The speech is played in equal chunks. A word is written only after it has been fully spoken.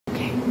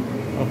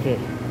Okay.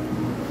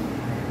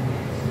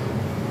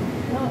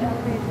 No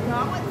elevated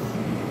goblets.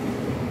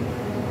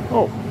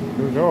 Oh,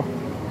 here we go.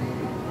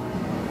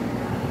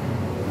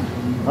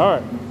 All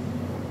right.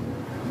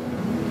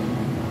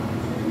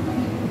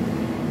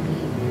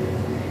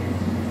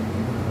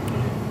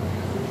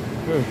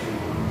 Good.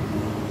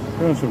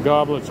 Doing some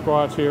goblet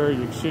squats here.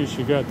 You can see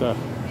she got the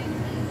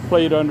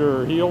plate under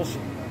her heels.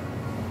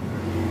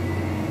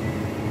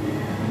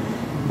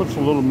 Puts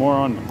a little more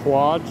on the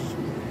quads.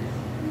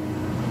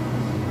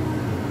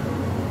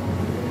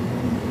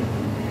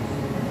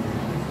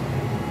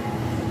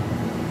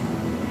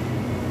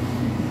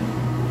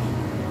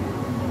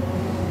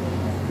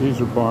 These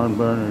are barn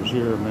burners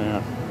here,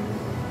 man.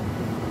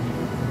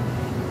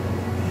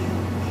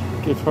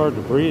 It gets hard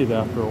to breathe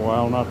after a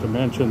while, not to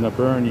mention the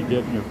burn you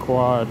get in your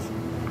quads.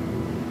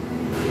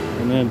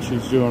 And then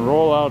she's doing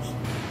rollouts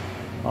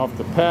off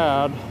the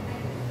pad.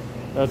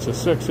 That's a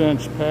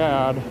 6-inch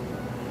pad,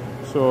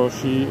 so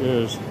she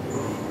is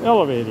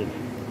elevated,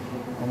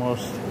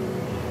 almost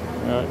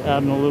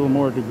adding a little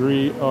more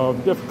degree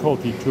of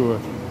difficulty to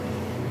it.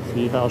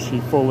 See how she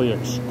fully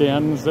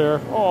extends there,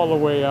 all the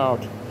way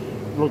out.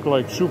 Look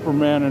like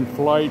Superman in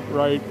flight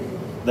right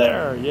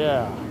there,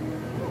 yeah.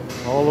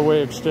 All the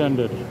way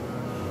extended.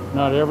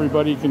 Not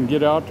everybody can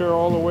get out there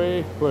all the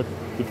way, but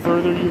the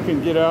further you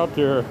can get out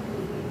there,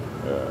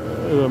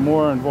 the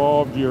more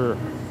involved your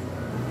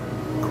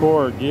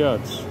core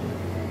gets.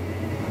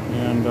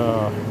 And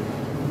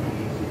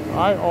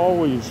I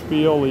always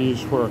feel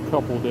these for a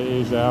couple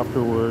days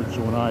afterwards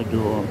when I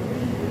do them.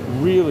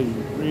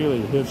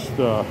 Really hits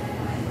the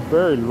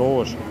very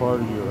lowest part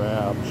of your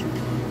abs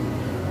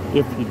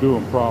if you do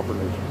them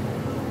properly.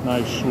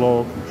 Nice,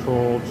 slow,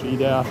 controlled. See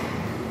that?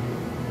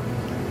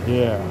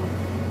 Yeah.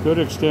 Good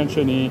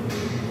extension E.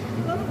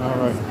 All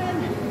right.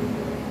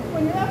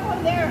 When you're up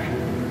on there,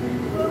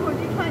 a little more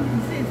decline, you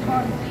can see it's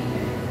hard.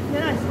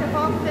 Then I step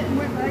off of it and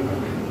went right.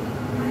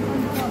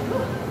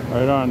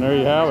 Right on. There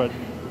you have it.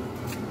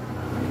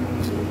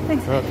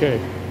 Thanks. Okay.